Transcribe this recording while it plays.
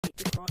hate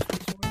the crossbow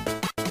sword.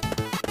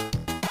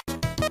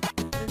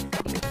 There's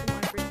people in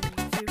my freaking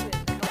YouTube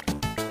and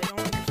they don't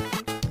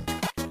understand.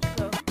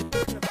 So I'm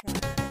just gonna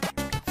point at it.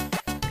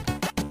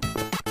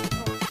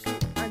 Oh, see,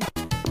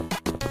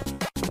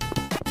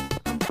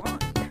 I'm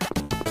blind.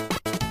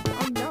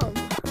 I'm dumb.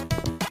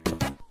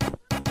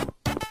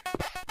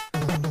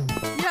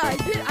 Yeah, I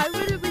did. I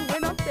literally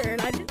went up there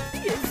and I didn't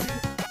see it.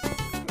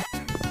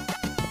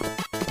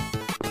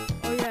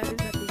 Oh yeah,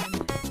 it is at the end.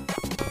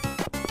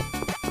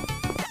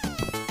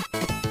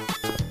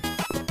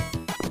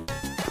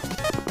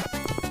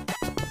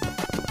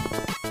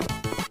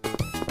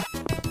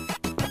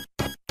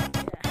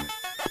 Yeah.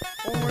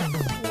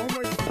 One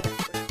more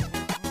semester.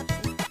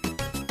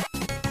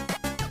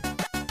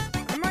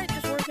 I might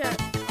just work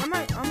at.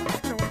 I'm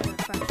just gonna work in a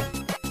factory.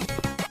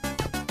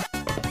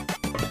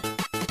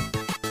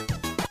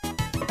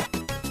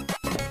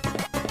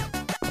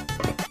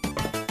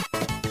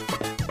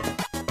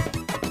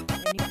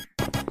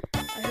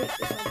 I hate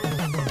this level.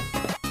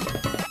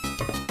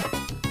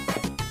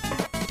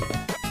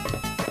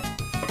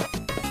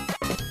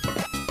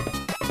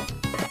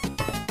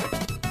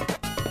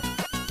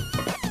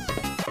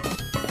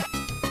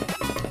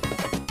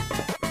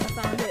 I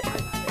found it. I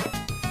got it.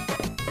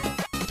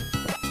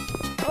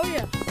 Oh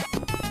yeah.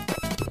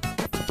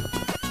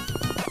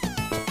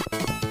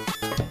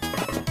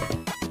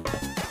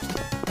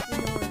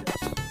 Ignore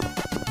this.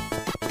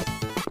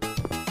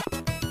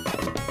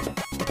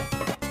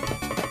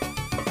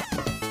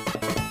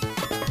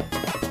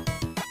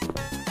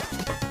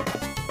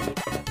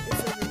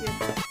 It's over here.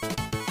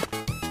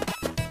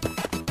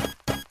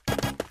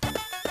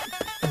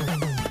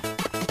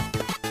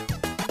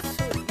 It's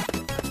so easy.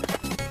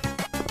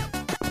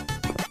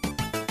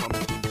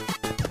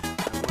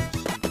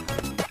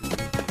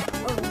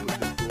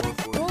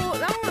 Well,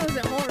 that one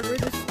wasn't hard. We're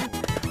just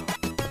stupid.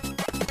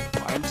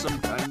 Find some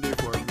time there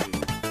for me.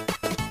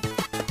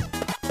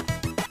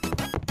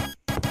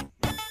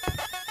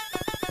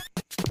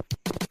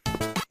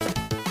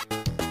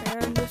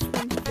 And this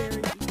one's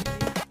very easy.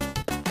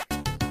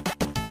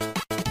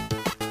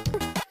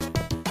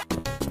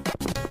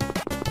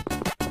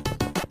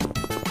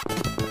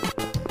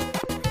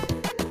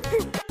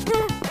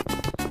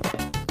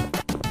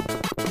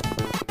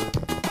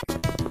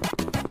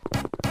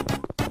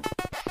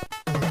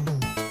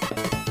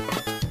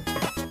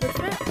 Which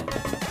map?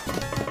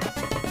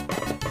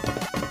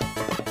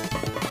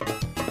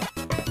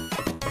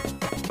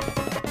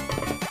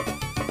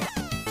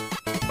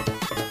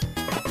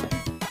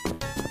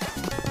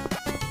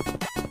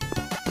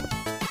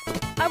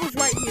 I was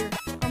right here.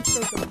 I'm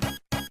so dumb.